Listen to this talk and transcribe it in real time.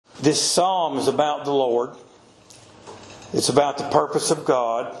This psalm is about the Lord. It's about the purpose of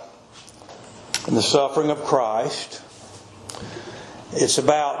God and the suffering of Christ. It's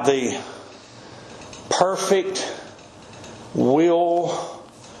about the perfect will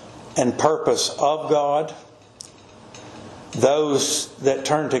and purpose of God. Those that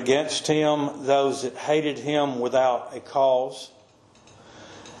turned against Him, those that hated Him without a cause.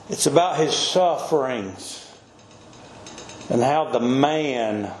 It's about His sufferings and how the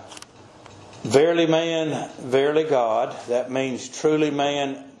man, verily God, that means truly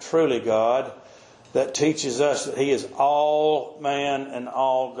man, truly God. That teaches us that He is all man and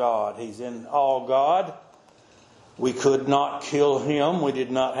all God. He's in all God. We could not kill Him. We did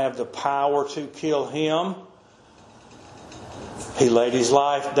not have the power to kill Him. He laid His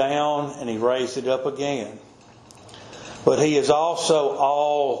life down and He raised it up again. But He is also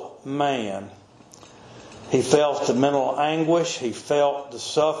all man. He felt the mental anguish. He felt the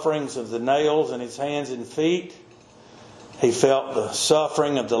sufferings of the nails in His hands and feet. He felt the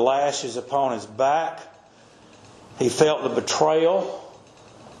suffering of the lashes upon His back. He felt the betrayal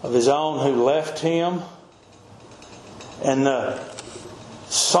of His own who left Him. And the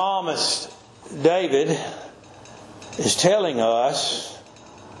psalmist David is telling us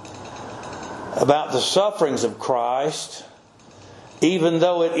about the sufferings of Christ, even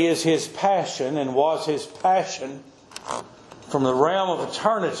though it is His passion and was His passion from the realm of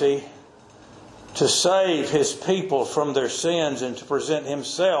eternity to save His people from their sins and to present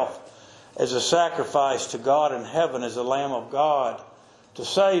Himself as a sacrifice to God in heaven as a Lamb of God to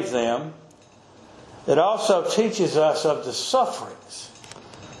save them. It also teaches us of the sufferings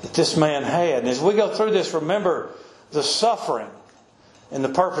that this man had. And as we go through this, remember the suffering and the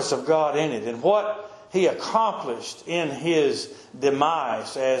purpose of God in it and what He accomplished in His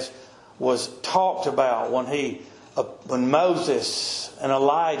demise, as was talked about when Moses and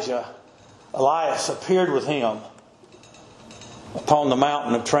Elias appeared with Him upon the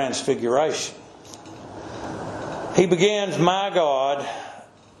mountain of transfiguration. He begins, my God,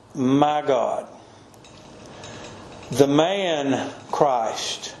 the man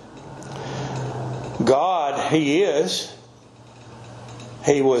Christ. God He is.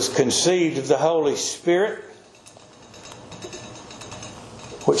 He was conceived of the Holy Spirit,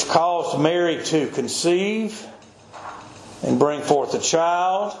 which caused Mary to conceive and bring forth a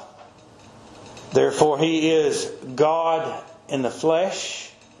child. Therefore He is God in the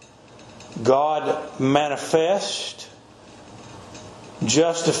flesh, God manifest,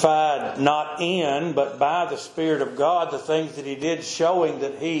 justified not in, but by the Spirit of God, the things that He did, showing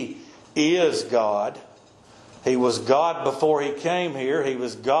that He is God. He was God before He came here. He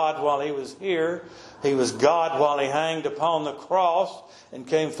was God while He was here. He was God while He hanged upon the cross and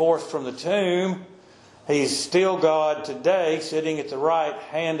came forth from the tomb. He's still God today, sitting at the right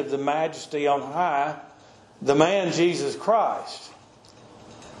hand of the Majesty on high, the man Jesus Christ.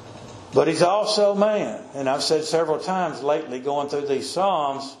 But He's also man. And I've said several times lately, going through these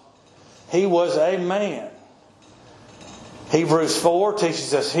Psalms, He was a man. Hebrews 4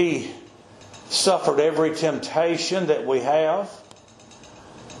 teaches us He suffered every temptation that we have,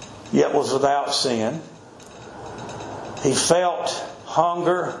 yet was without sin. He felt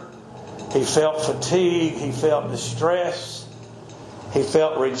hunger. He felt fatigue. He felt distress. He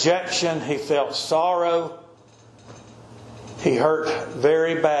felt rejection. He felt sorrow. He hurt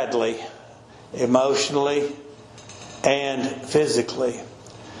very badly, emotionally and physically.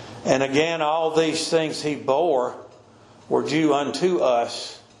 And again, all these things He bore were due unto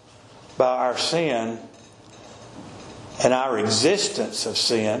us by our sin and our existence of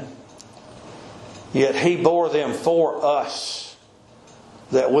sin. Yet He bore them for us,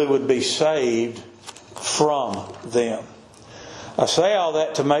 that we would be saved from them. I say all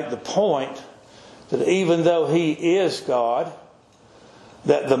that to make the point that even though He is God,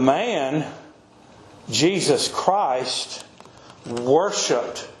 that the man, Jesus Christ,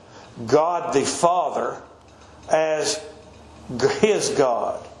 worshipped God the Father as His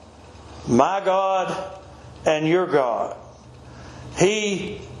God. My God and your God.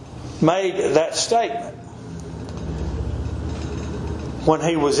 He made that statement when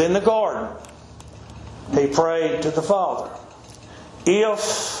He was in the garden. He prayed to the Father,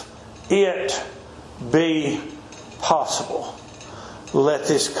 if it be possible, let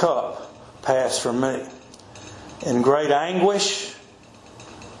this cup pass from me. In great anguish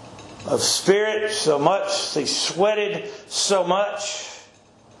of spirit, so much, He sweated so much.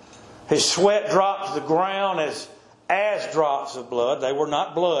 His sweat dropped to the ground as drops of blood. They were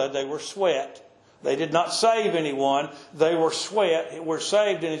not blood, they were sweat. They did not save anyone. They were sweat. Were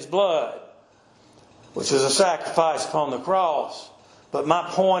saved in His blood, which is a sacrifice upon the cross. But my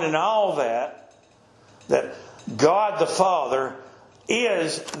point in all that God the Father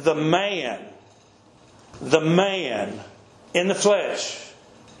is the man in the flesh,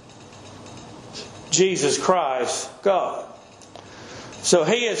 Jesus Christ, God. So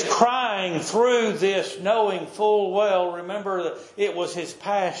He is crying through this, knowing full well, remember that it was His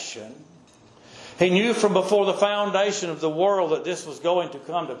passion. He knew from before the foundation of the world that this was going to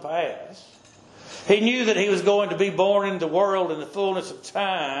come to pass. He knew that He was going to be born into the world in the fullness of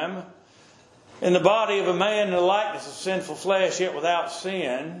time, in the body of a man in the likeness of sinful flesh, yet without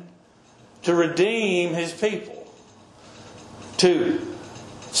sin, to redeem His people, to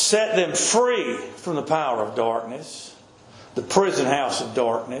set them free from the power of darkness, the prison house of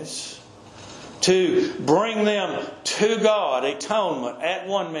darkness, to bring them to God, atonement at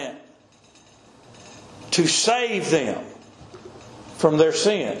one minute, to save them from their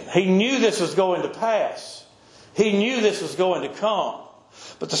sin. He knew this was going to pass. He knew this was going to come.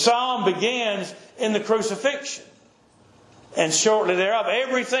 But the psalm begins in the crucifixion. And shortly thereof,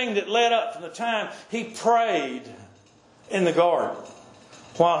 everything that led up from the time He prayed in the garden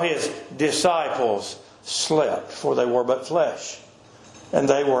while His disciples slept, for they were but flesh. And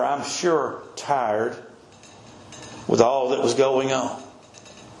they were, I'm sure, tired with all that was going on.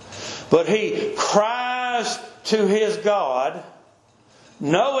 But He cries to His God,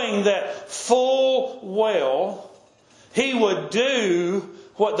 knowing that full well He would do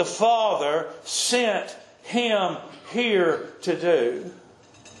what the Father sent Him here to do.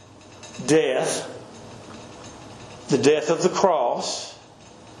 Death. The death of the cross.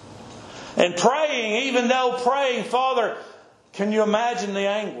 And praying, even though praying, Father, can you imagine the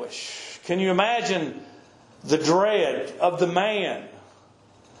anguish? Can you imagine the dread of the man?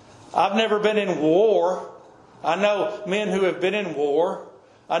 I've never been in war. I know men who have been in war.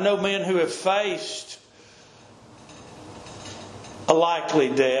 I know men who have faced a likely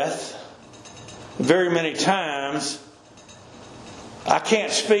death very many times. I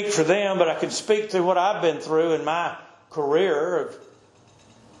can't speak for them, but I can speak to what I've been through in my career of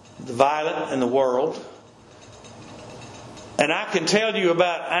the violent in the world. And I can tell you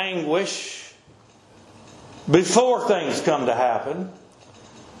about anguish before things come to happen.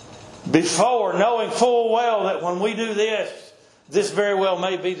 Before, knowing full well that when we do this very well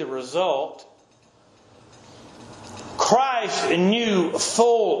may be the result. Christ knew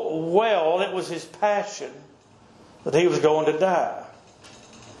full well it was His passion that He was going to die.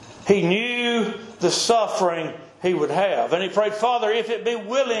 He knew the suffering He would have. And He prayed, Father, if it be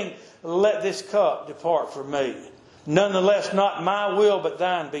willing, let this cup depart from me. Nonetheless, not my will, but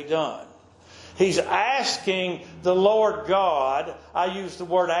thine be done. He's asking the Lord God. I use the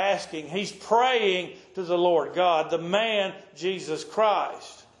word asking. He's praying to the Lord God, the man Jesus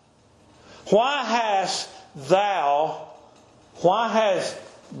Christ. Why has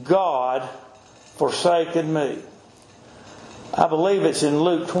God forsaken me? I believe it's in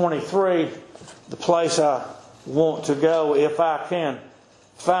Luke 23, the place I want to go if I can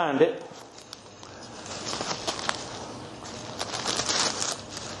find it.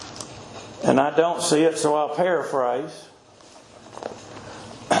 And I don't see it, so I'll paraphrase.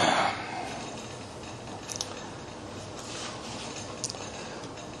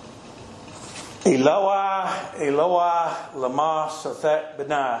 Eloi, Eloi, lama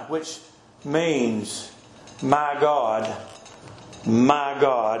sabachthani, which means, my God,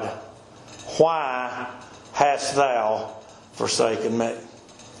 why hast thou forsaken me?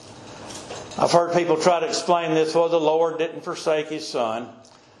 I've heard people try to explain this. Well, the Lord didn't forsake His Son.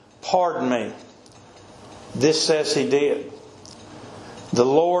 Pardon me. This says He did. The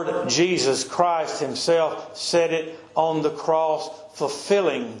Lord Jesus Christ Himself said it on the cross,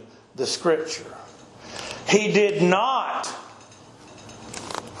 fulfilling the Scripture. He did not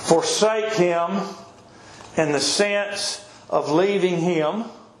forsake Him in the sense of leaving Him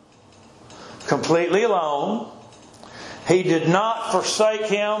completely alone. He did not forsake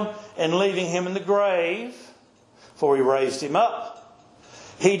Him in leaving Him in the grave, for He raised Him up.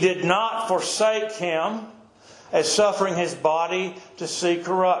 He did not forsake Him as suffering His body to see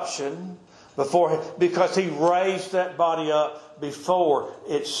corruption because He raised that body up before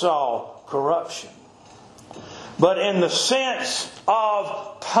it saw corruption. But in the sense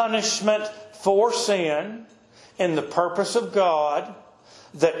of punishment for sin, in the purpose of God,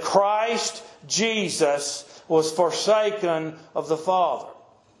 that Christ Jesus was forsaken of the Father.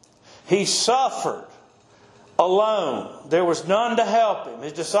 He suffered alone. There was none to help Him.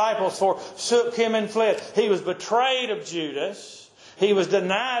 His disciples forsook Him and fled. He was betrayed of Judas. He was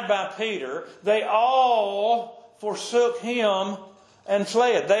denied by Peter. They all forsook Him and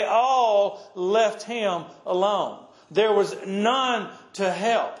fled. They all left Him alone. There was none to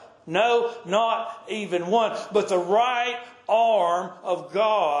help. No, not even one. But the right arm of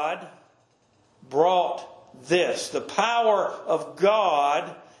God brought this. The power of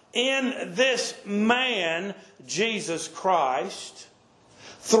God in this man, Jesus Christ.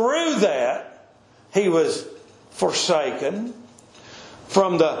 Through that, he was forsaken.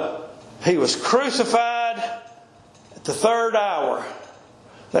 He was crucified at the 3rd hour.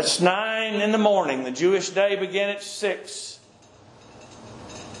 That's 9 in the morning. The Jewish day began at 6.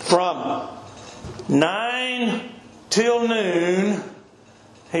 From 9 till noon,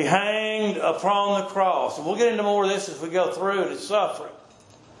 he hanged upon the cross. And we'll get into more of this as we go through his suffering.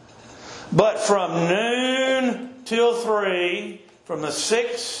 But from noon till 3, from the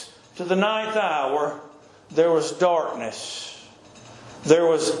 6th to the 9th hour, there was darkness. There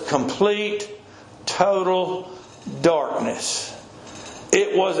was complete, total darkness.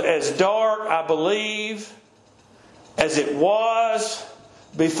 It was as dark, I believe, as it was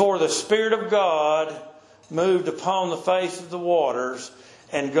before the Spirit of God moved upon the face of the waters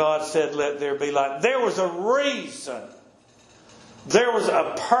and God said, "Let there be light." There was a reason. There was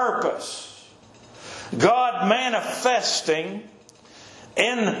a purpose. God manifesting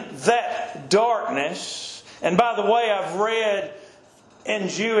in that darkness. And by the way, I've read in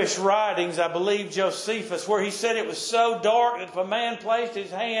Jewish writings, I believe Josephus, where he said it was so dark that if a man placed his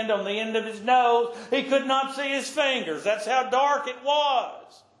hand on the end of his nose, he could not see his fingers. That's how dark it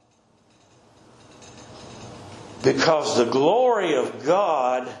was. Because the glory of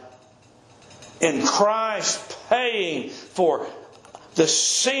God in Christ paying for the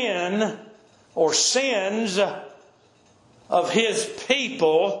sin or sins of His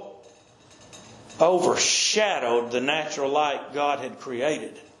people overshadowed the natural light God had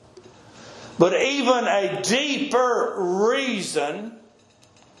created. But even a deeper reason,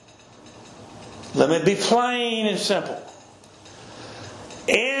 let me be plain and simple.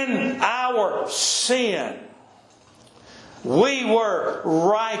 In our sin, we were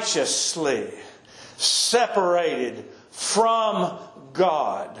righteously separated from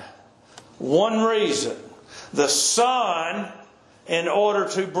God. One reason. The Son, in order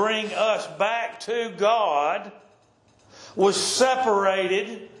to bring us back to God, was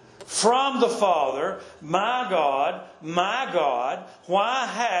separated from the Father. My God, why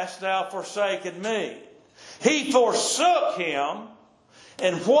hast thou forsaken me? He forsook Him,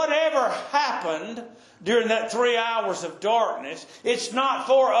 and whatever happened during that 3 hours of darkness, it's not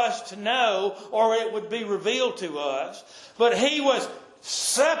for us to know, or it would be revealed to us. But He was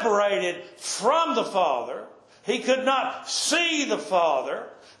separated from the Father. He could not see the Father.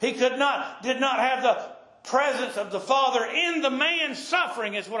 He did not have the presence of the Father in the man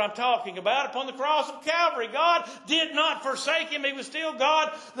suffering, is what I'm talking about, upon the cross of Calvary. God did not forsake Him. He was still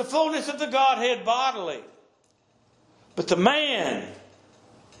God, the fullness of the Godhead bodily. But the man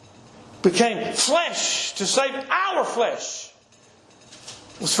became flesh to save our flesh.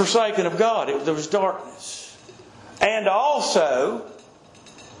 Was forsaken of God. There was darkness. And also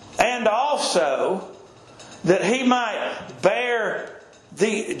that He might bear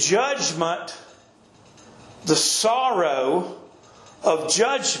the judgment, the sorrow of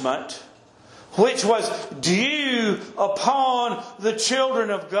judgment, which was due upon the children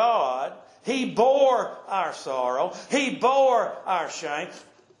of God. He bore our sorrow. He bore our shame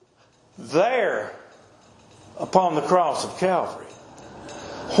there upon the cross of Calvary.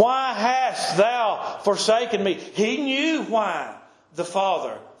 Why hast thou forsaken me? He knew why the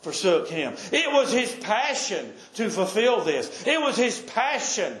Father forsook Him. It was His passion to fulfill this. It was His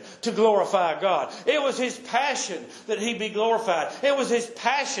passion to glorify God. It was His passion that He be glorified. It was His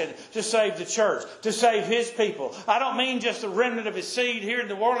passion to save the church, to save His people. I don't mean just the remnant of His seed here in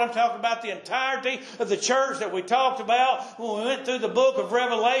the world. I'm talking about the entirety of the church that we talked about when we went through the book of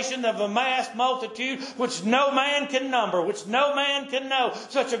Revelation, of a vast multitude which no man can number, which no man can know.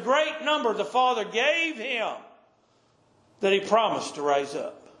 Such a great number the Father gave Him that He promised to raise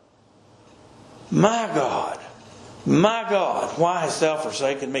up. My God, why hast thou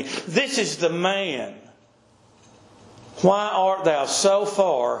forsaken me? This is the man. Why art thou so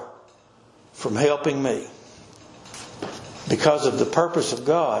far from helping me? Because of the purpose of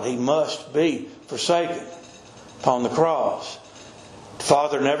God, He must be forsaken upon the cross. The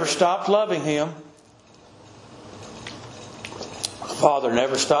Father never stopped loving Him. The Father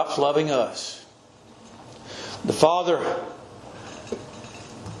never stops loving us. The Father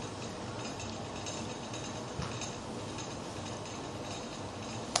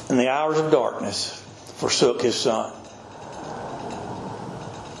in the hours of darkness forsook His Son.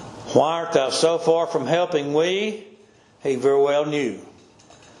 Why art thou so far from helping me? He very well knew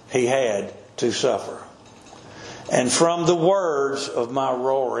He had to suffer. and from the words of my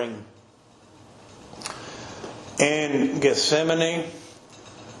roaring. In Gethsemane,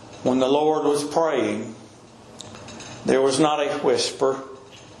 when the Lord was praying, there was not a whisper.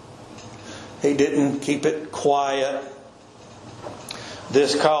 He didn't keep it quiet.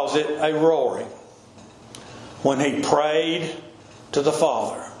 This calls it a roaring. When He prayed to the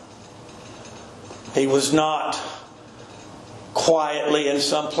Father, He was not quietly in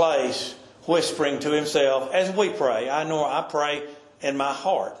some place whispering to Himself as we pray. I know I pray in my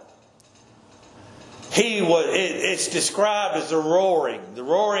heart. It's described as the roaring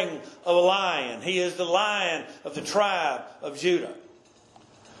of a lion. He is the Lion of the tribe of Judah.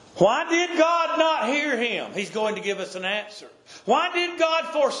 Why did God not hear him? He's going to give us an answer. Why did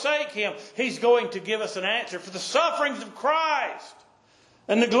God forsake him? He's going to give us an answer. For the sufferings of Christ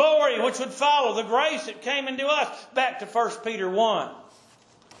and the glory which would follow, the grace that came into us. Back to 1 Peter 1.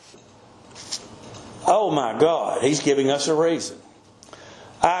 Oh my God, He's giving us a reason.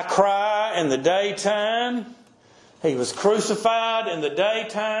 I cry in the daytime. He was crucified in the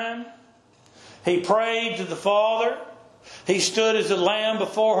daytime. He prayed to the Father. He stood as a lamb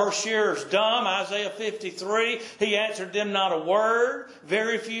before her shearers dumb. Isaiah 53. He answered them not a word.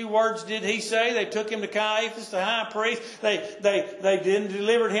 Very few words did He say. They took Him to Caiaphas, the high priest. They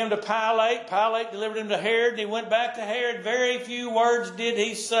delivered Him to Pilate. Pilate delivered Him to Herod. And He went back to Herod. Very few words did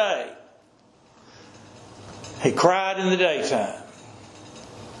He say. He cried in the daytime.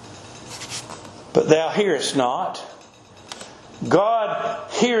 But thou hearest not. God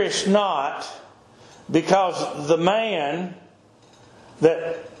hearest not, because the man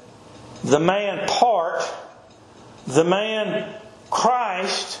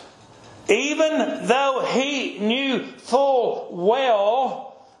Christ, even though He knew full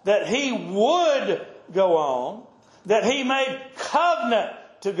well that He would go on, that He made covenant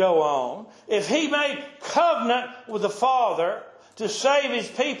to go on, if He made covenant with the Father to save His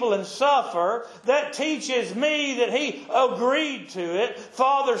people and suffer, that teaches me that He agreed to it.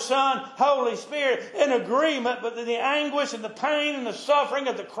 Father, Son, Holy Spirit, in agreement, but the anguish and the pain and the suffering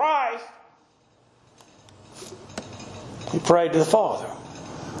of the Christ, He prayed to the Father.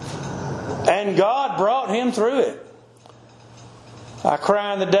 And God brought Him through it. I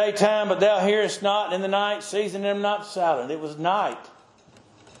cry in the daytime, but thou hearest not, and in the night season am not silent. It was night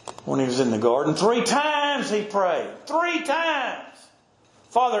when He was in the garden. 3 times He prayed. 3 times.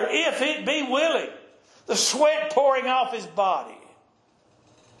 Father, if it be willing, the sweat pouring off His body,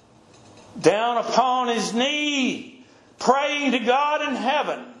 down upon His knee, praying to God in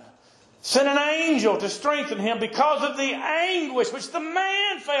heaven, sent an angel to strengthen Him because of the anguish which the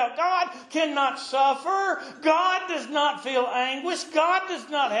man felt. God cannot suffer. God does not feel anguish. God does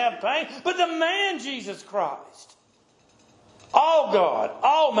not have pain. But the man, Jesus Christ, all God,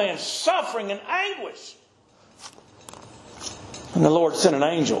 all man, suffering and anguish. And the Lord sent an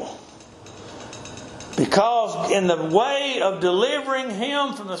angel. Because in the way of delivering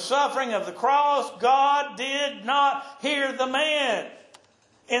Him from the suffering of the cross, God did not hear the man.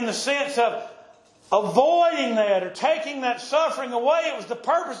 In the sense of avoiding that or taking that suffering away. It was the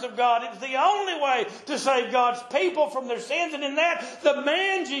purpose of God. It was the only way to save God's people from their sins. And in that, the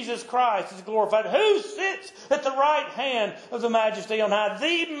man Jesus Christ is glorified. Who sits at the right hand of the Majesty on high?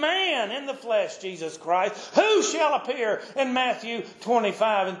 The man in the flesh, Jesus Christ. Who shall appear in Matthew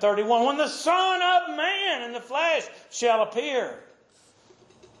 25 and 31? When the Son of Man in the flesh shall appear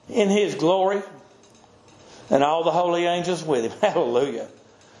in His glory and all the holy angels with Him. Hallelujah.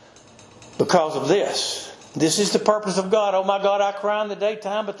 Because of this. This is the purpose of God. Oh my God, I cry in the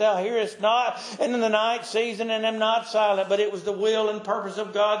daytime, but thou hearest not. And in the night season, and am not silent. But it was the will and purpose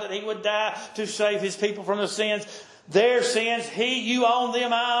of God that He would die to save His people from the sins. Their sins, you own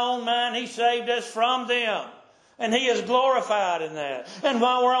them, I own mine. He saved us from them. And He is glorified in that. And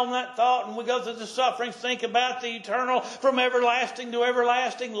while we're on that thought and we go through the sufferings, think about the eternal, from everlasting to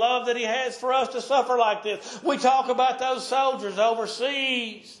everlasting love that He has for us to suffer like this. We talk about those soldiers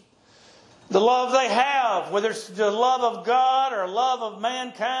overseas. The love they have, whether it's the love of God or a love of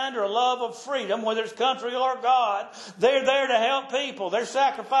mankind or a love of freedom, whether it's country or God, they're there to help people. They're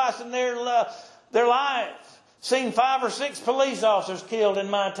sacrificing their life. Seen 5 or 6 police officers killed in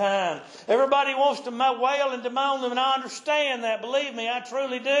my time. Everybody wants to wail and bemoan them, and I understand that. Believe me, I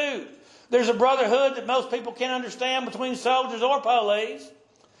truly do. There's a brotherhood that most people can't understand between soldiers or police.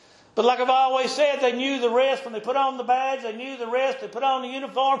 But like I've always said, they knew the rest when they put on the badge. They knew the rest. They put on the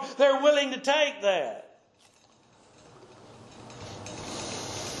uniform. They're willing to take that.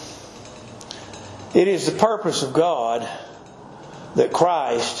 It is the purpose of God that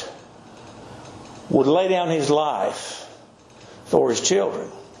Christ would lay down His life for His children.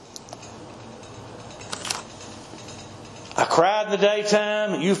 cried in the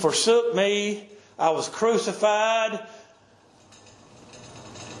daytime. You forsook me. I was crucified.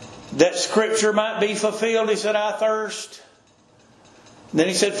 That scripture might be fulfilled. He said, I thirst. And then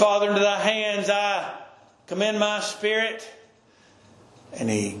he said, Father, into thy hands I commend my spirit. And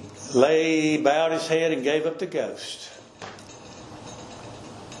he bowed his head and gave up the ghost.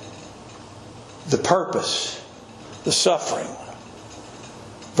 The purpose, the suffering.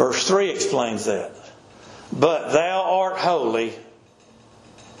 Verse 3 explains that. But thou art holy,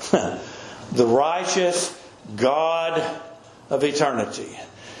 the righteous God of eternity.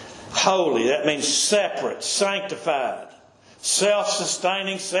 Holy, that means separate, sanctified,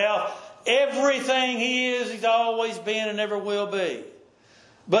 self-sustaining, everything He is, He's always been and never will be.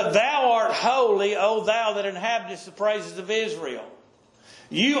 But thou art holy, O thou that inhabitest the praises of Israel.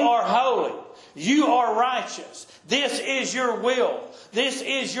 You are holy. You are righteous. This is your will. This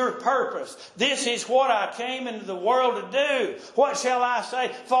is your purpose. This is what I came into the world to do. What shall I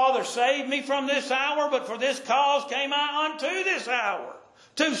say? Father, save me from this hour, but for this cause came I unto this hour.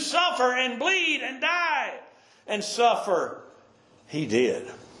 To suffer and bleed and die. And suffer He did.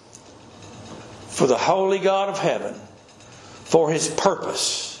 For the holy God of heaven. For His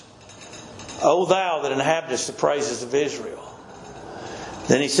purpose. O thou that inhabitest the praises of Israel.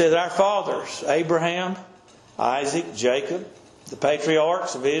 Then He said, our fathers, Abraham, Isaac, Jacob, the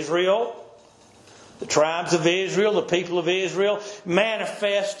patriarchs of Israel, the tribes of Israel, the people of Israel,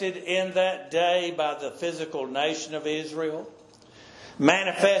 manifested in that day by the physical nation of Israel,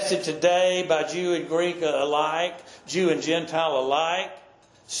 manifested today by Jew and Greek alike, Jew and Gentile alike,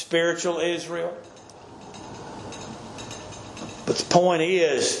 spiritual Israel. But the point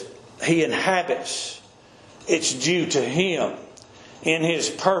is, He inhabits. It's due to Him. In His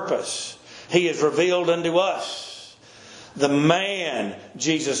purpose, He is revealed unto us. The man,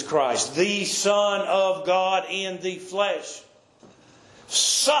 Jesus Christ, the Son of God in the flesh,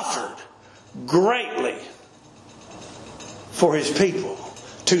 suffered greatly for His people.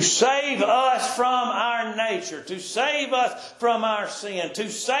 To save us from our nature, to save us from our sin, to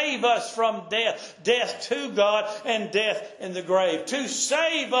save us from death, death to God and death in the grave, to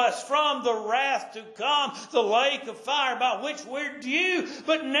save us from the wrath to come, the lake of fire by which we're due,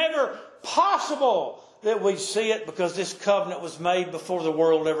 but never possible that we see it because this covenant was made before the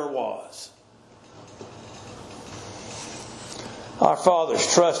world ever was. Our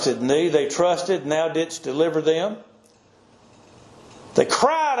fathers trusted in Thee, they trusted, and Thou didst deliver them. They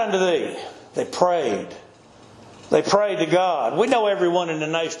cried unto Thee. They prayed. They prayed to God. We know everyone in the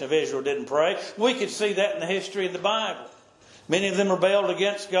nation of Israel didn't pray. We could see that in the history of the Bible. Many of them rebelled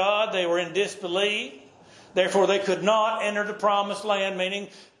against God. They were in disbelief. Therefore, they could not enter the promised land, meaning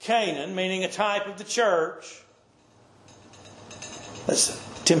Canaan, meaning a type of the church. That's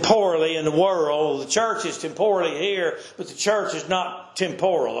temporally in the world. The church is temporally here, but the church is not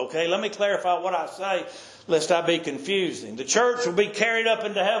temporal. Okay, let me clarify what I say, lest I be confusing. The church will be carried up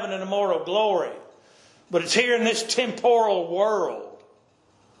into heaven in immortal glory. But it's here in this temporal world.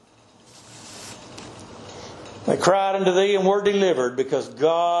 They cried unto Thee and were delivered, because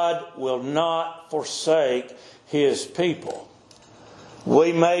God will not forsake His people.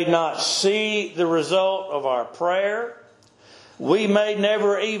 We may not see the result of our prayer. We may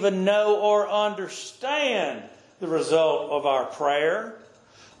never even know or understand the result of our prayer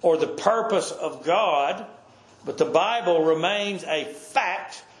or the purpose of God, but the Bible remains a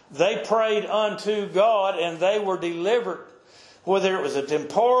fact. They prayed unto God and they were delivered. Whether it was a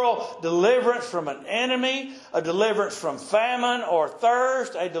temporal deliverance from an enemy, a deliverance from famine or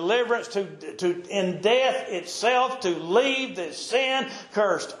thirst, a deliverance to in death itself, to leave this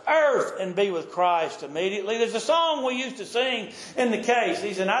sin-cursed earth and be with Christ immediately. There's a song we used to sing in the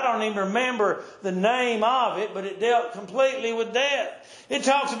Caseys, and I don't even remember the name of it, but it dealt completely with death. It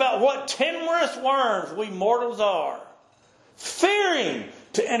talks about what timorous worms we mortals are, fearing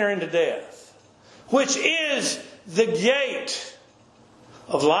to enter into death, which is the gate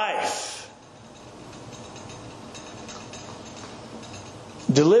of life.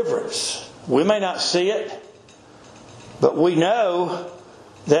 Deliverance. We may not see it, but we know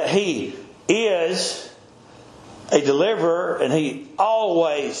that He is a deliverer and He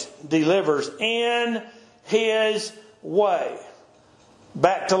always delivers in His way.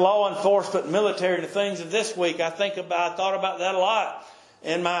 Back to law enforcement, military, the things of this week. I thought about that a lot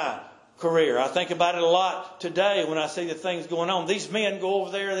in my career. I think about it a lot today when I see the things going on. These men go over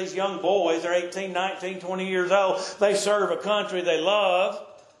there, these young boys, they're 18, 19, 20 years old. They serve a country they love.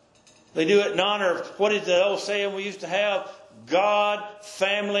 They do it in honor of, what is the old saying we used to have? God,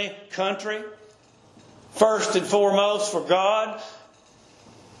 family, country. First and foremost for God.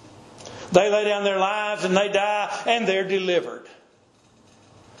 They lay down their lives and they die and they're delivered.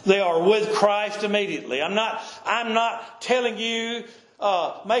 They are with Christ immediately. I'm not telling you,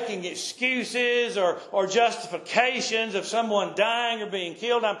 making excuses or justifications of someone dying or being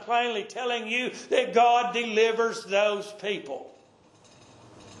killed. I'm plainly telling you that God delivers those people.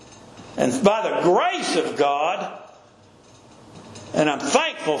 And by the grace of God, and I'm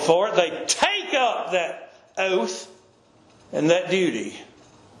thankful for it, they take up that oath and that duty.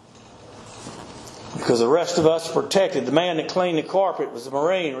 Because the rest of us are protected. The man that cleaned the carpet was a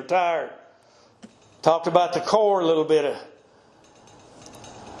Marine, retired. Talked about the Corps a little bit.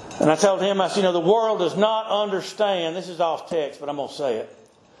 And I told him, I said, the world does not understand. This is off text, but I'm going to say it.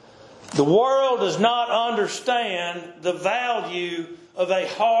 The world does not understand the value of a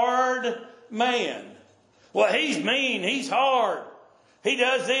hard man. Well, he's mean. He's hard. He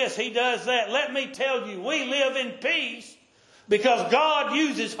does this. He does that. Let me tell you, we live in peace because God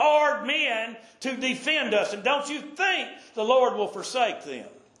uses hard men to defend us. And don't you think the Lord will forsake them.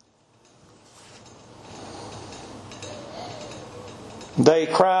 They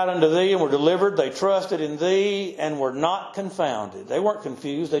cried unto thee and were delivered. They trusted in thee and were not confounded. They weren't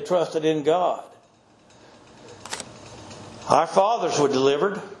confused. They trusted in God. Our fathers were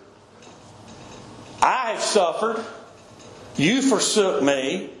delivered. I have suffered. You forsook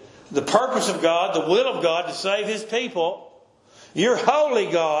me. The purpose of God, the will of God to save His people. You're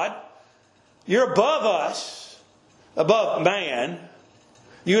holy, God. You're above us, above man.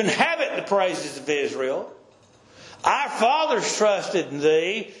 You inhabit the praises of Israel. Our fathers trusted in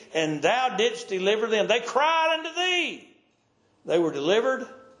thee, and thou didst deliver them. They cried unto thee. They were delivered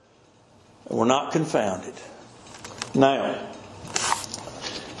and were not confounded. Now,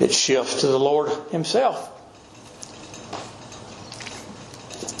 it shifts to the Lord Himself.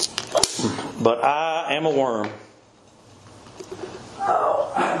 But I am a worm.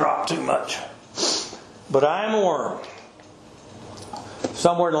 Oh, I dropped too much. But I am a worm.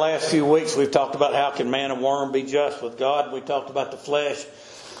 Somewhere in the last few weeks we've talked about how can man and worm be just with God. We talked about the flesh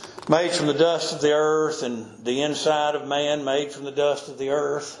made from the dust of the earth and the inside of man made from the dust of the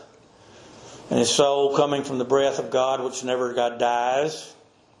earth. And his soul coming from the breath of God which never God dies.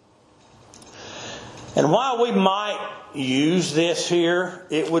 And while we might use this here,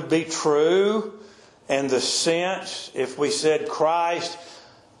 it would be true in the sense if we said Christ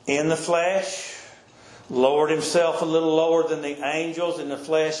in the flesh, lowered Himself a little lower than the angels in the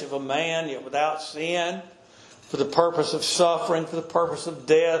flesh of a man, yet without sin, for the purpose of suffering, for the purpose of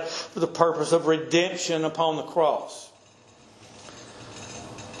death, for the purpose of redemption upon the cross.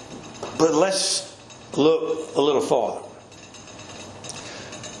 But let's look a little farther.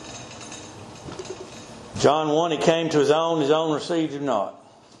 John 1, He came to His own received Him not.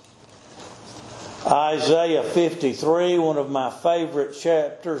 Isaiah 53, one of my favorite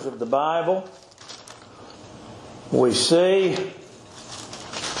chapters of the Bible. We see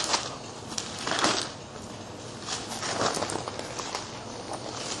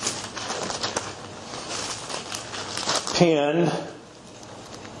penned,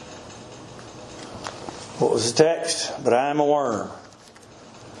 what was the text? But I am a worm.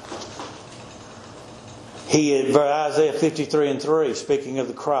 Isaiah 53 and 3, speaking of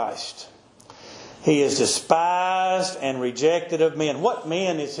the Christ. He is despised and rejected of men. What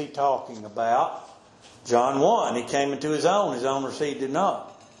men is He talking about? John 1, He came into His own received Him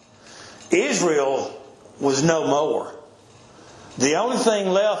not. Israel was no more. The only thing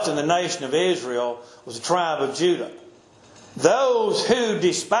left in the nation of Israel was the tribe of Judah. Those who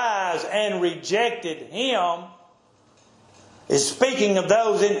despised and rejected Him is speaking of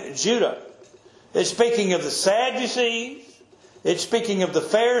those in Judah. It's speaking of the Sadducees. It's speaking of the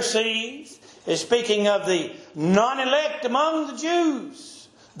Pharisees. It's speaking of the non-elect among the Jews.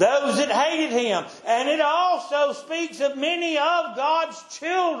 Those that hated Him. And it also speaks of many of God's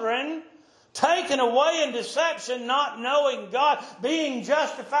children taken away in deception, not knowing God, being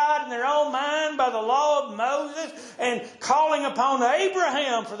justified in their own mind by the law of Moses, and calling upon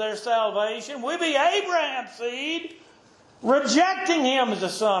Abraham for their salvation. We be Abraham's seed, rejecting Him as the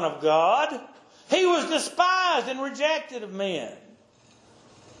Son of God. He was despised and rejected of men.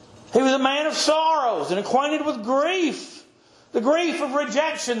 He was a man of sorrows and acquainted with grief. The grief of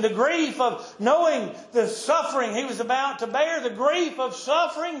rejection, the grief of knowing the suffering He was about to bear, the grief of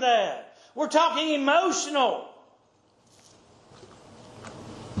suffering that. We're talking emotional.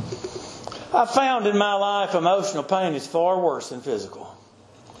 I found in my life emotional pain is far worse than physical.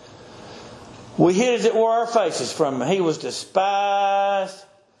 We hid as it were our faces from Him. He was despised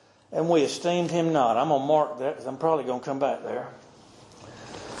and we esteemed Him not. I'm going to mark that because I'm probably going to come back there.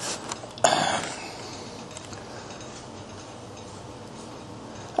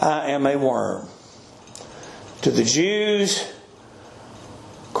 I am a worm. To the Jews,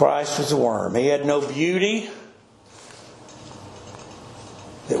 Christ was a worm. He had no beauty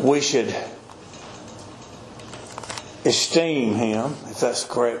that we should esteem Him, if that's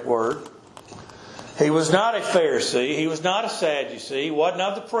the correct word. He was not a Pharisee. He was not a Sadducee. He wasn't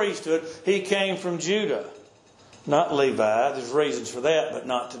of the priesthood. He came from Judah, not Levi. There's reasons for that, but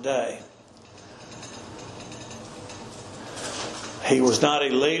not today. He was not a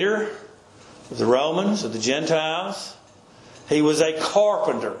leader of the Romans, of the Gentiles. He was a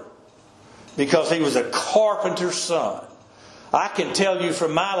carpenter because he was a carpenter's son. I can tell you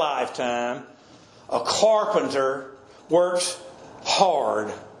from my lifetime, a carpenter works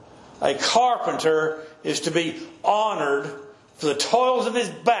hard. A carpenter is to be honored for the toils of his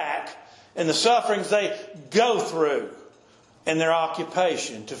back and the sufferings they go through in their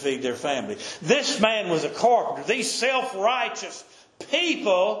occupation to feed their family. This man was a carpenter. These self-righteous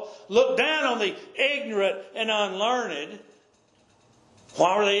people looked down on the ignorant and unlearned.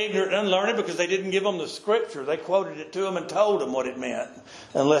 Why were they ignorant and unlearned? Because they didn't give them the Scripture. They quoted it to them and told them what it meant,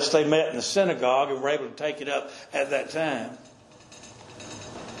 unless they met in the synagogue and were able to take it up at that time.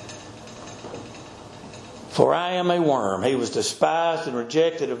 For I am a worm. He was despised and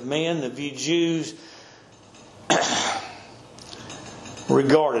rejected of men. The Jews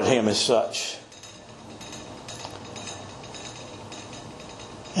regarded him as such.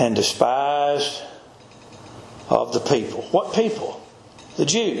 And despised of the people. What people? The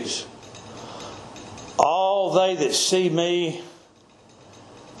Jews. All they that see me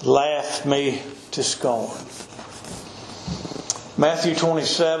laugh me to scorn. Matthew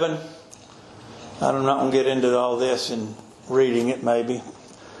 27. I'm not going to get into all this in reading it maybe.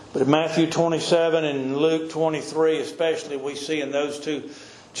 But in Matthew 27 and Luke 23 especially, we see in those two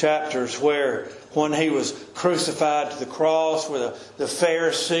chapters where when he was crucified to the cross, where the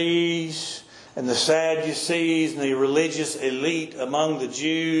Pharisees and the Sadducees and the religious elite among the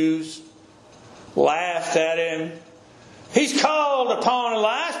Jews laughed at him. He's called upon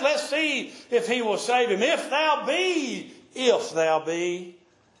Elias. Let's see if he will save him. If thou be,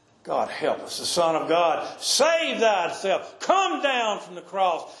 God help us, the Son of God, save thyself. Come down from the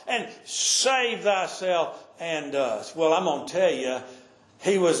cross and save thyself and us. Well, I'm going to tell you,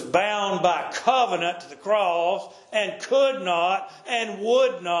 he was bound by covenant to the cross and could not and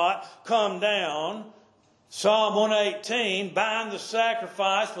would not come down. Psalm 118, bind the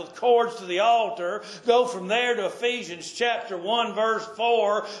sacrifice with cords to the altar. Go from there to Ephesians chapter 1 verse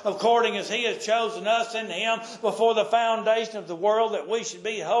 4. According as He has chosen us in Him before the foundation of the world, that we should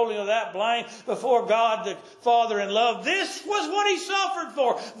be holy without blame before God the Father in love. This was what He suffered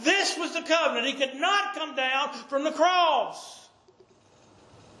for. This was the covenant. He could not come down from the cross.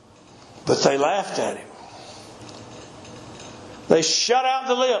 But they laughed at Him. They shut out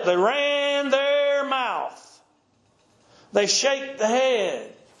the lip. They ran their mouth. They shake the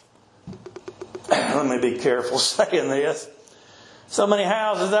head. Let me be careful saying this. So many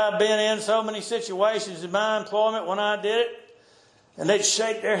houses I've been in, so many situations in my employment when I did it, and they'd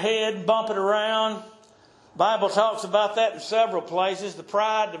shake their head, bump it around. The Bible talks about that in several places. The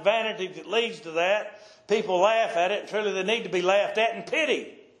pride, the vanity that leads to that. People laugh at it. Truly they need to be laughed at and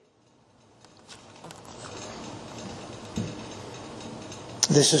pitied.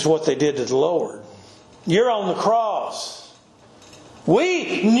 This is what they did to the Lord. You're on the cross.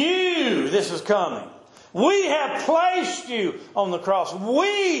 We knew this was coming. We have placed you on the cross.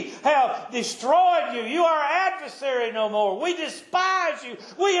 We have destroyed you. You are our adversary no more. We despise you.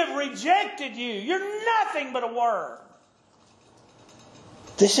 We have rejected you. You're nothing but a worm.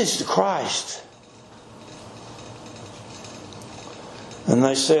 This is the Christ. And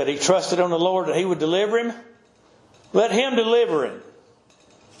they said he trusted on the Lord that He would deliver him. Let Him deliver him.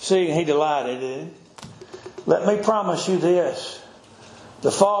 See, He delighted in it. Let me promise you this.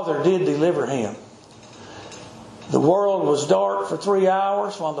 The Father did deliver Him. The world was dark for 3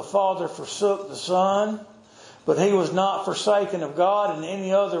 hours while the Father forsook the Son. But He was not forsaken of God in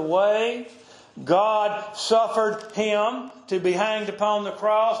any other way. God suffered Him to be hanged upon the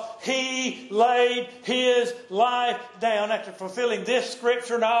cross. He laid His life down after fulfilling this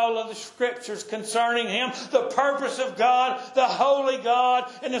Scripture and all of the Scriptures concerning Him. The purpose of God, the holy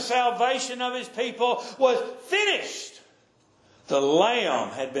God, and the salvation of His people was finished. The Lamb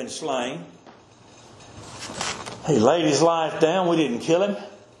had been slain. He laid His life down. We didn't kill Him.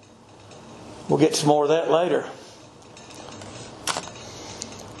 We'll get some more of that later.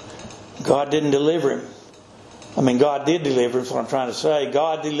 God didn't deliver Him. God did deliver Him, is what I'm trying to say.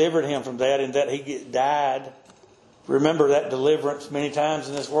 God delivered Him from that in that He died. Remember that deliverance many times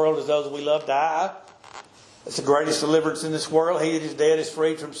in this world as those we love die. It's the greatest deliverance in this world. He that is dead is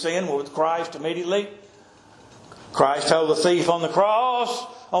freed from sin. We're with Christ immediately. Christ told the thief on the cross,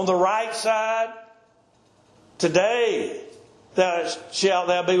 on the right side, today shalt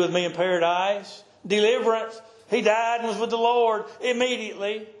thou be with me in paradise. Deliverance. He died and was with the Lord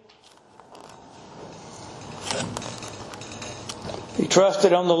immediately. He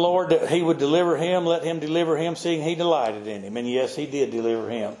trusted on the Lord that He would deliver him, let Him deliver him, seeing He delighted in him. And yes, He did deliver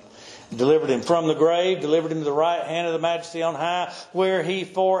him. Delivered him from the grave, delivered him to the right hand of the Majesty on high, where He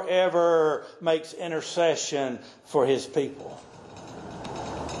forever makes intercession for His people.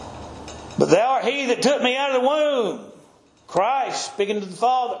 But thou art He that took me out of the womb. Christ speaking to the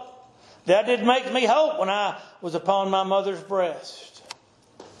Father. Thou did make me hope when I was upon my mother's breast.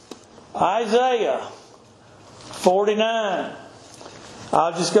 Isaiah 49.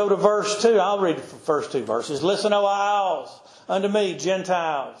 I'll just go to verse 2. I'll read the first two verses. Listen, O isles, unto me,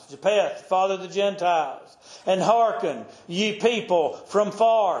 Gentiles. Japheth, father of the Gentiles. And hearken, ye people from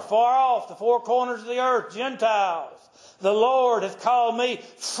far, far off, the four corners of the earth, Gentiles. The Lord hath called me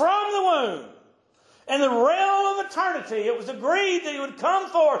from the womb. In the realm of eternity, it was agreed that He would come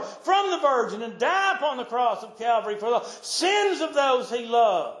forth from the Virgin and die upon the cross of Calvary for the sins of those He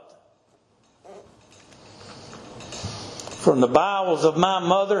loved. From the bowels of my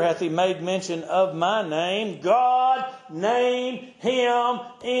mother hath He made mention of my name. God named Him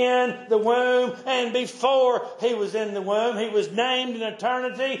in the womb. And before He was in the womb, He was named in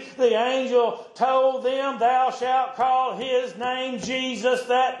eternity. The angel told them, thou shalt call His name Jesus.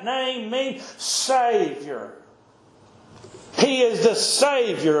 That name means Savior. He is the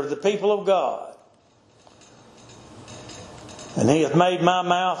Savior of the people of God. And He hath made my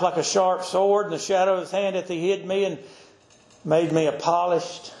mouth like a sharp sword. In the shadow of His hand hath He hid me, and made me a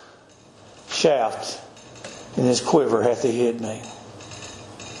polished shaft. In His quiver hath He hid me.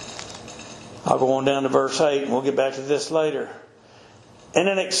 I'll go on down to verse 8 and we'll get back to this later. In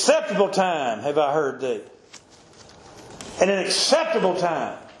an acceptable time have I heard thee. In an acceptable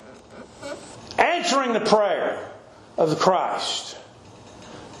time. Answering the prayer of the Christ.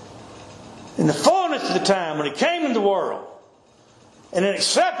 In the fullness of the time when He came into the world. In an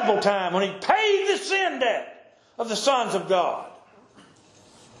acceptable time when He paid the sin debt of the sons of God.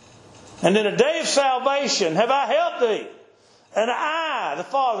 And in a day of salvation have I helped thee. And I, the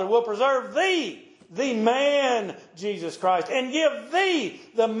Father, will preserve thee, the man Jesus Christ, and give thee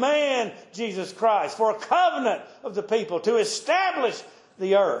the man Jesus Christ for a covenant of the people to establish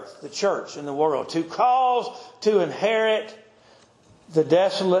the earth, the church, and the world, to cause to inherit the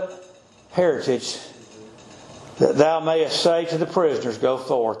desolate heritage, that thou mayest say to the prisoners, go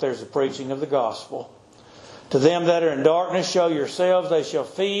forth. There's the preaching of the gospel. To them that are in darkness, show yourselves. They shall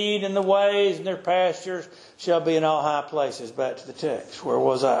feed in the ways, and their pastures shall be in all high places. Back to the text. Where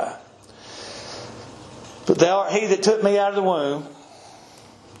was I? But thou art He that took me out of the womb.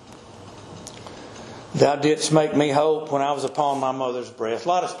 Thou didst make me hope when I was upon my mother's breast. A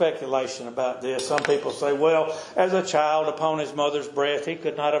lot of speculation about this. Some people say, well, as a child upon his mother's breast, he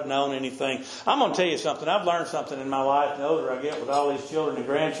could not have known anything. I'm going to tell you something. I've learned something in my life. The older I get with all these children and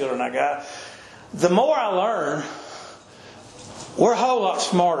grandchildren I got, the more I learn, we're a whole lot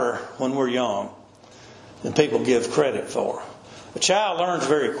smarter when we're young than people give credit for. A child learns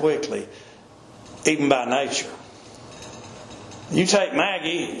very quickly, even by nature. You take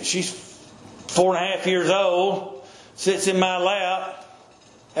Maggie, she's 4.5 years old, sits in my lap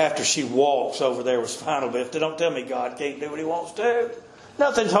after she walks over there with spinal bifida. Don't tell me God can't do what He wants to.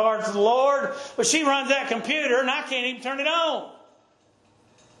 Nothing's hard for the Lord. But she runs that computer and I can't even turn it on.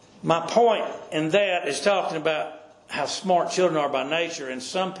 My point in that is talking about how smart children are by nature. And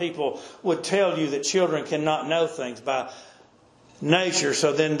some people would tell you that children cannot know things by nature.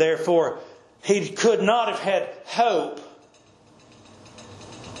 So then therefore he could not have had hope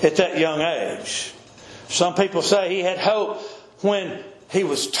at that young age. Some people say he had hope when he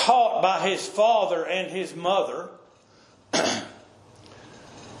was taught by his father and his mother.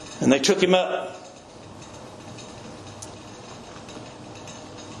 And they took him up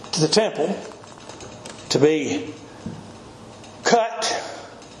to the temple to be cut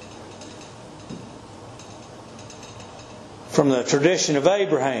from the tradition of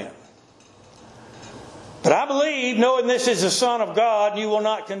Abraham. But I believe, knowing this is the Son of God, and you will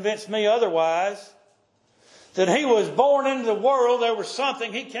not convince me otherwise, that he was born into the world. There was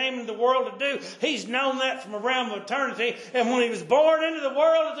something he came into the world to do. He's known that from around eternity. And when he was born into the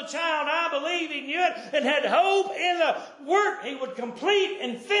world as a child, I believe he knew it and had hope in the work he would complete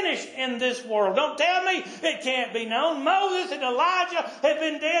and finish in this world. Don't tell me it can't be known. Moses and Elijah had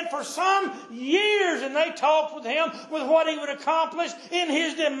been dead for some years, and they talked with him with what he would accomplish in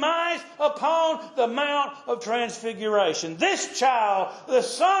his demise upon the Mount of Transfiguration. This child, the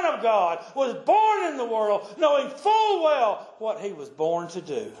Son of God, was born in the world knowing full well what he was born to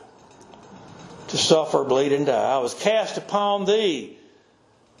do. To suffer, bleed, and die. I was cast upon thee.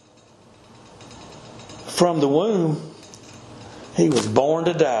 From the womb, he was born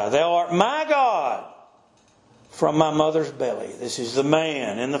to die. Thou art my God from my mother's belly. This is the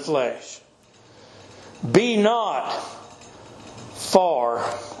man in the flesh. Be not far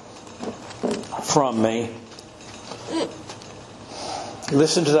from me.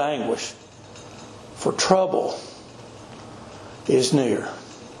 Listen to the anguish. For trouble is near.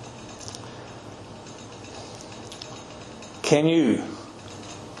 Can you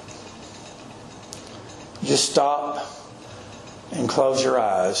just stop and close your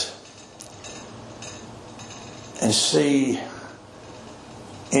eyes and see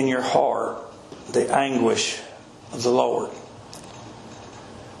in your heart the anguish of the Lord,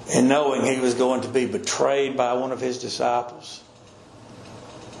 and knowing he was going to be betrayed by one of his disciples,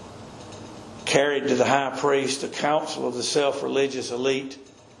 carried to the high priest, the council of the self-righteous elite,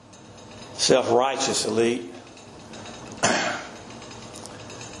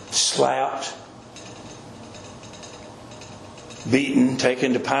 slapped, beaten,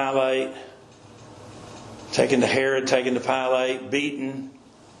 taken to Pilate, taken to Herod, taken to Pilate, beaten,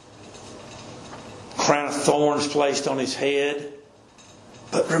 crown of thorns placed on his head.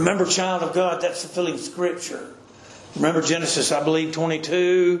 But remember, child of God, that's fulfilling Scripture. Remember Genesis, I believe,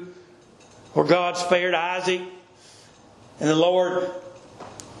 22, where God spared Isaac, and the Lord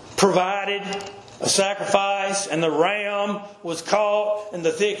provided a sacrifice, and the ram was caught in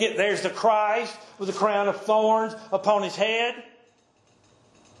the thicket. There's the Christ with a crown of thorns upon his head.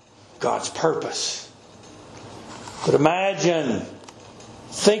 God's purpose. But imagine,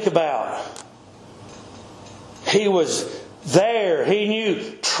 think about, he was there. He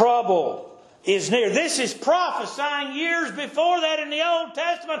knew trouble is near. This is prophesying years before that in the Old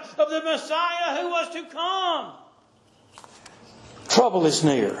Testament of the Messiah who was to come. Trouble is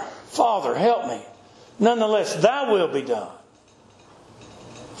near. Father, help me. Nonetheless, thy will be done.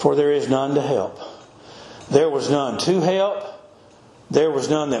 For there is none to help. There was none to help. There was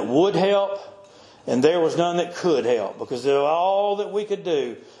none that would help. And there was none that could help. Because all that we could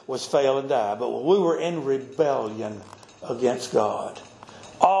do was fail and die. But we were in rebellion against God.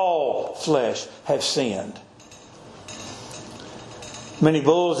 All flesh have sinned. Many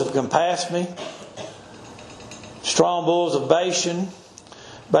bulls have compassed me. Strong bulls of Bashan.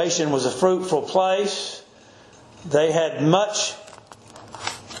 Bashan was a fruitful place. They had much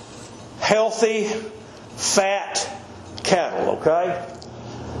healthy, fat cattle, okay?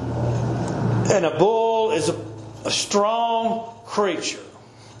 And a bull is a strong creature.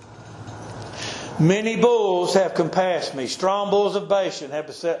 Many bulls have compassed me. Strong bulls of Bashan have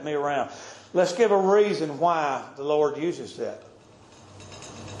beset me around. Let's give a reason why the Lord uses that.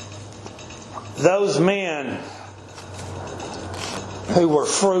 Those men who were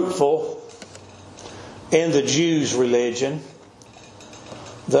fruitful in the Jews' religion,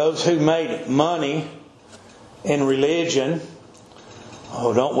 those who made money in religion.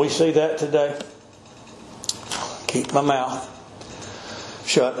 Oh, don't we see that today? Keep my mouth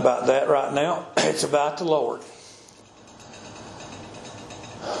shut about that right now. It's about the Lord.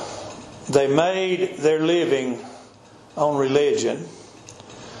 They made their living on religion.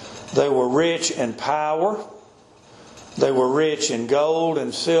 They were rich in power. They were rich in gold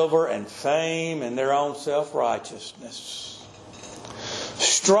and silver and fame and their own self-righteousness.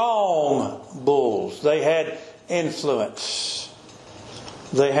 Strong bulls. They had influence.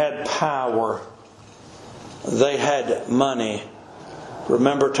 They had power. They had money.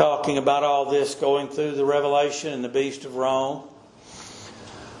 Remember talking about all this going through the Revelation and the beast of Rome?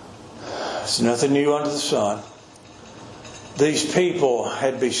 It's nothing new under the sun. These people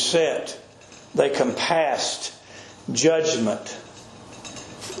had beset. They compassed judgment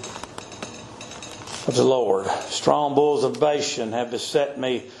of the Lord. Strong bulls of Bashan have beset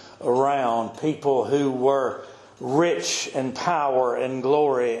me around. People who were rich in power and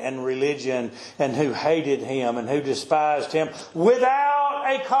glory and religion, and who hated Him and who despised Him without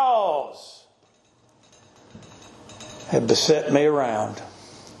a cause, have beset me around.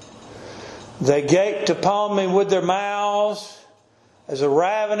 They gaped upon me with their mouths as a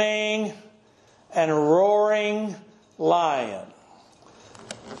ravening and roaring lion.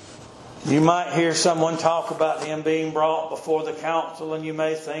 You might hear someone talk about him being brought before the council, and you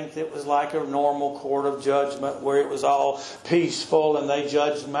may think it was like a normal court of judgment where it was all peaceful and they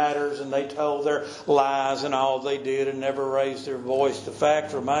judged matters and they told their lies and all they did and never raised their voice. The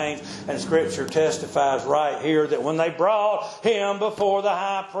fact remains, and Scripture testifies right here, that when they brought him before the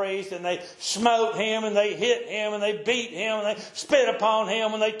high priest and they smote him and they hit him and they beat him and they spit upon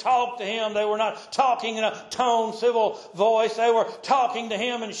him and they talked to him, they were not talking in a tone, civil voice. They were talking to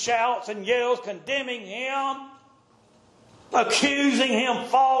him in shouts and yells, condemning him, accusing him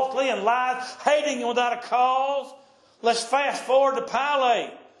falsely and lies, hating him without a cause. Let's fast forward to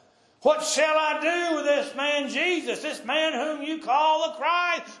Pilate. What shall I do with this man Jesus, this man whom you call the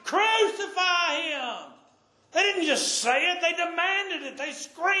Christ? Crucify him. They didn't just say it, they demanded it, they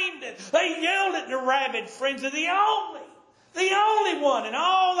screamed it, they yelled it in a rabid frenzy. The only one in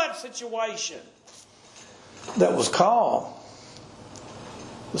all that situation that was calm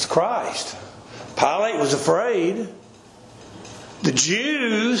was Christ. Pilate was afraid. The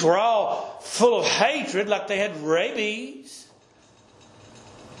Jews were all full of hatred, like they had rabies.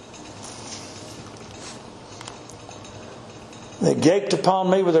 They gaped upon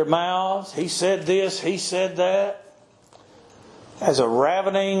me with their mouths. He said this, he said that. As a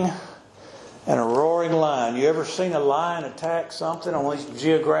ravening and a roaring lion. You ever seen a lion attack something on these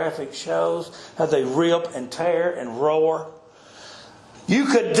geographic shows? How they rip and tear and roar? You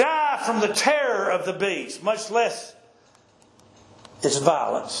could die from the terror of the beast, much less its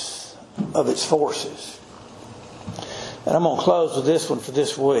violence of its forces. And I'm going to close with this one for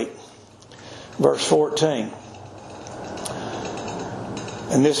this week. Verse 14.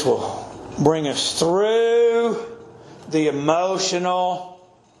 And this will bring us through the emotional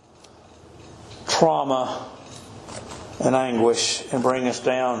trauma and anguish and bring us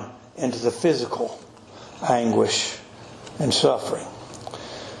down into the physical anguish and suffering.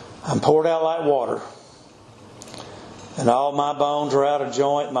 I'm poured out like water, and all my bones are out of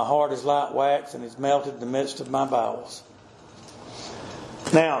joint. My heart is like wax, and is melted in the midst of my bowels.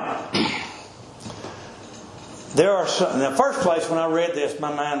 Now, there are some. In the first place, when I read this,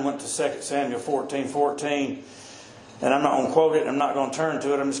 my mind went to 2 Samuel 14:14, and I'm not going to quote it. I'm not going to turn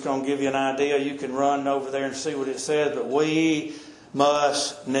to it. I'm just going to give you an idea. You can run over there and see what it says. But we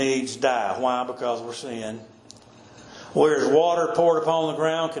must needs die. Why? Because we're sin. Whereas water poured upon the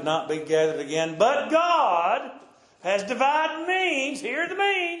ground could not be gathered again. But God has divided means. Here are the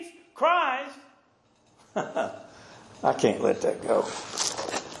means. Christ. I can't let that go.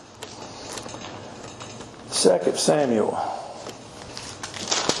 2 Samuel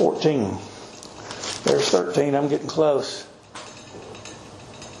 14. There's 13. I'm getting close.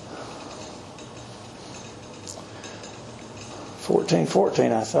 Fourteen,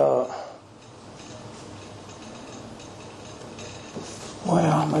 I thought.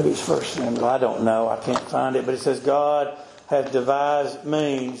 Well, maybe it's 1 Samuel. I don't know. I can't find it. But it says God has devised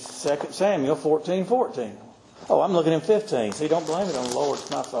means. 2 Samuel 14:14. Oh, I'm looking in 15. See, don't blame it on the Lord. It's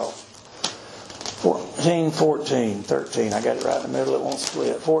my fault. 14:14, 13. I got it right in the middle. It won't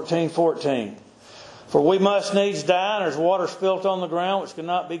split. 14:14. For we must needs die, and there's water spilt on the ground, which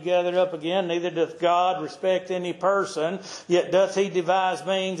cannot be gathered up again. Neither doth God respect any person, yet doth He devise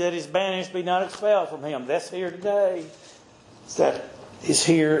means that His banished be not expelled from Him. That's here today. That is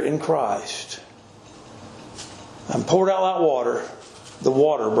here in Christ. I'm poured out like water. The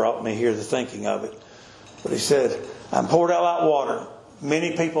water brought me here, the thinking of it. But he said, I'm poured out like water.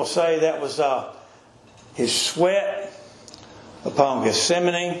 Many people say that was his sweat upon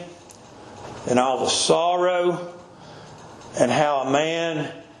Gethsemane, and all the sorrow, and how a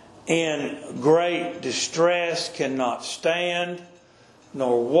man in great distress cannot stand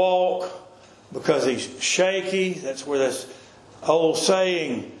nor walk because he's shaky. That's where this old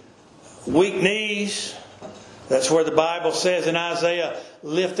saying, weak knees. That's where the Bible says in Isaiah,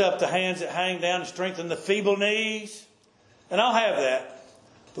 lift up the hands that hang down and strengthen the feeble knees. And I'll have that,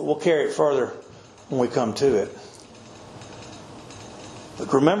 but we'll carry it further when we come to it.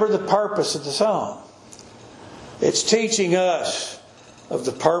 But remember the purpose of the psalm. It's teaching us of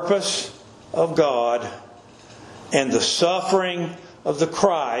the purpose of God and the suffering of the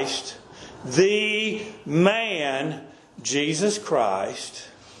Christ, the man, Jesus Christ,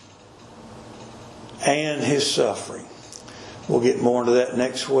 and His suffering. We'll get more into that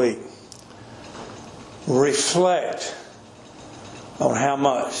next week. Reflect on how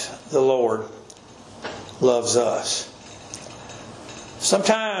much the Lord loves us.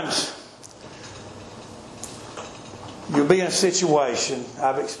 Sometimes you'll be in a situation,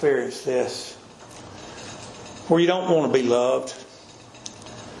 I've experienced this, where you don't want to be loved.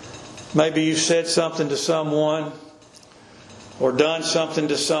 Maybe you've said something to someone, or done something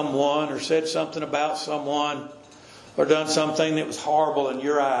to someone, or said something about someone, or done something that was horrible in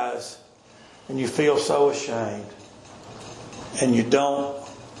your eyes, and you feel so ashamed. And you don't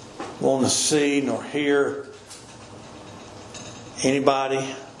want to see nor hear anybody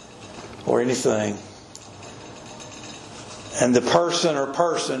or anything. And the person or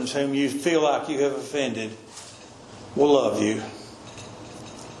persons whom you feel like you have offended will love you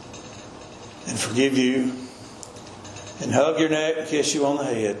and forgive you and hug your neck and kiss you on the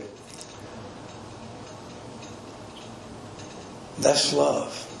head. That's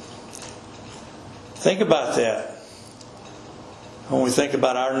love. Think about that when we think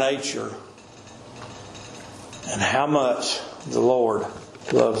about our nature and how much the Lord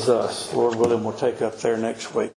loves us. Lord willing, we'll take up there next week.